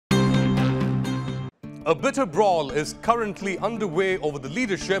A bitter brawl is currently underway over the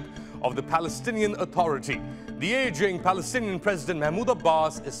leadership of the Palestinian Authority. The aging Palestinian President Mahmoud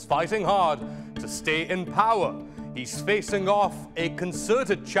Abbas is fighting hard to stay in power. He's facing off a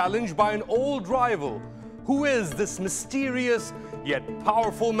concerted challenge by an old rival. Who is this mysterious yet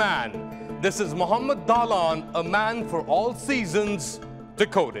powerful man? This is Mohammed Dahlan, a man for all seasons,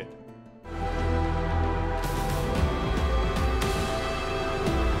 Decoded.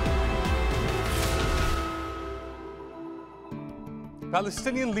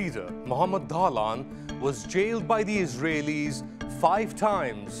 Palestinian leader Mohammad Dahlan was jailed by the Israelis 5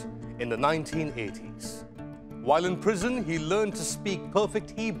 times in the 1980s. While in prison, he learned to speak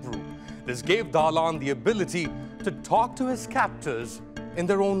perfect Hebrew. This gave Dahlan the ability to talk to his captors in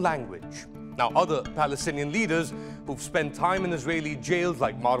their own language. Now, other Palestinian leaders who've spent time in Israeli jails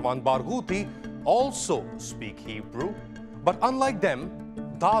like Marwan Barghouti also speak Hebrew. But unlike them,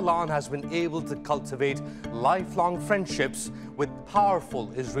 Dahlan has been able to cultivate lifelong friendships with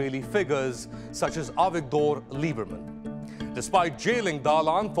powerful Israeli figures such as Avigdor Lieberman. Despite jailing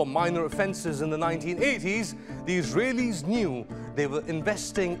Dahlan for minor offenses in the 1980s, the Israelis knew they were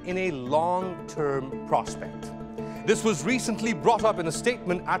investing in a long-term prospect. This was recently brought up in a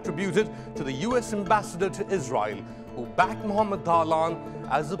statement attributed to the US ambassador to Israel, who backed Mohammad Dahlan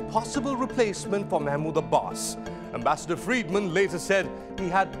as a possible replacement for Mahmoud Abbas. Ambassador Friedman later said he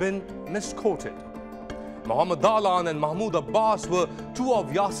had been misquoted. Mohammad Dahlan and Mahmoud Abbas were two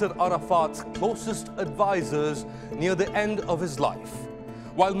of Yasser Arafat's closest advisors near the end of his life.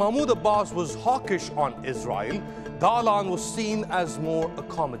 While Mahmoud Abbas was hawkish on Israel, Dahlan was seen as more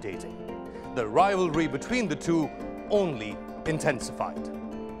accommodating. The rivalry between the two only intensified.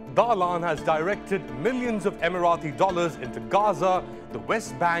 Dahlan has directed millions of Emirati dollars into Gaza, the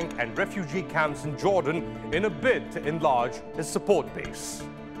West Bank and refugee camps in Jordan in a bid to enlarge his support base.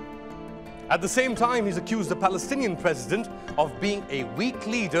 At the same time, he's accused the Palestinian president of being a weak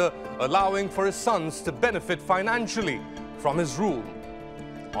leader, allowing for his sons to benefit financially from his rule.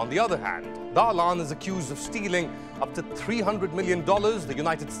 On the other hand, Dahlan is accused of stealing up to $300 million the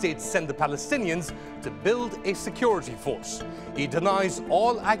United States sent the Palestinians to build a security force. He denies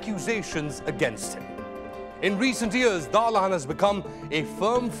all accusations against him. In recent years, Dahlan has become a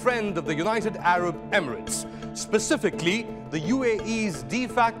firm friend of the United Arab Emirates, specifically the UAE's de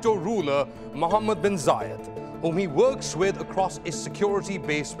facto ruler, Mohammed bin Zayed, whom he works with across a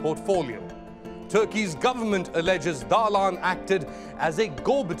security-based portfolio. Turkey's government alleges Dahlan acted as a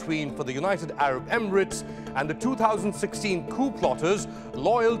go-between for the United Arab Emirates and the 2016 coup plotters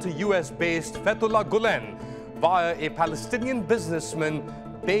loyal to US-based Fethullah Gulen via a Palestinian businessman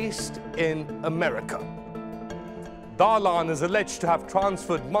based in America. Dahlan is alleged to have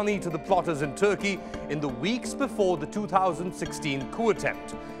transferred money to the plotters in Turkey in the weeks before the 2016 coup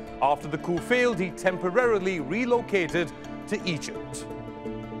attempt. After the coup failed, he temporarily relocated to Egypt.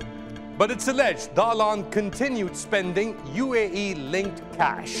 But it's alleged Dahlan continued spending UAE-linked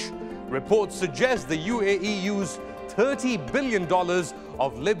cash. Reports suggest the UAE used $30 billion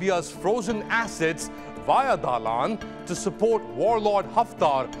of Libya's frozen assets via Dahlan to support warlord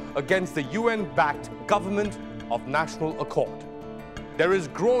Haftar against the UN-backed Government of National Accord. There is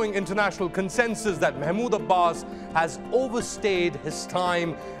growing international consensus that Mahmoud Abbas has overstayed his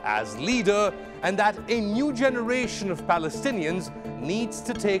time as leader and that a new generation of Palestinians needs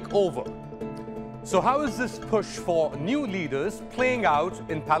to take over. So how is this push for new leaders playing out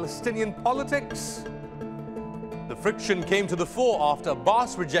in Palestinian politics? The friction came to the fore after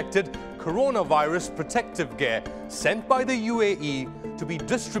Abbas rejected coronavirus protective gear sent by the UAE to be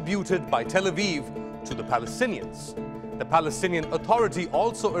distributed by Tel Aviv to the Palestinians. The Palestinian Authority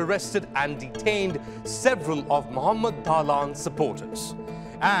also arrested and detained several of Mohammad Dahlan's supporters.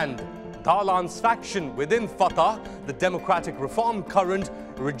 And Dahlan's faction within Fatah, the Democratic Reform Current,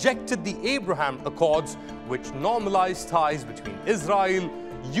 rejected the Abraham Accords, which normalized ties between Israel,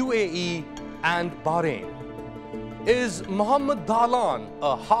 UAE, and Bahrain. Is Mohammad Dahlan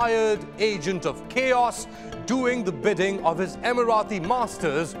a hired agent of chaos doing the bidding of his Emirati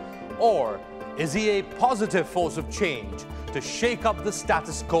masters, or is he a positive force of change to shake up the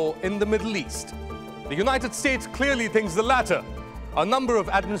status quo in the Middle East? The United States clearly thinks the latter. A number of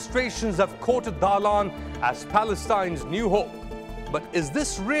administrations have quoted Dahlan as Palestine's new hope. But is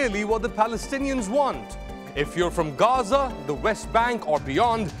this really what the Palestinians want? If you're from Gaza, the West Bank, or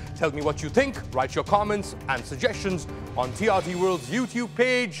beyond, tell me what you think. Write your comments and suggestions on TRT World's YouTube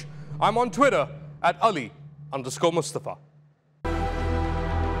page. I'm on Twitter @Ali_Mustafa.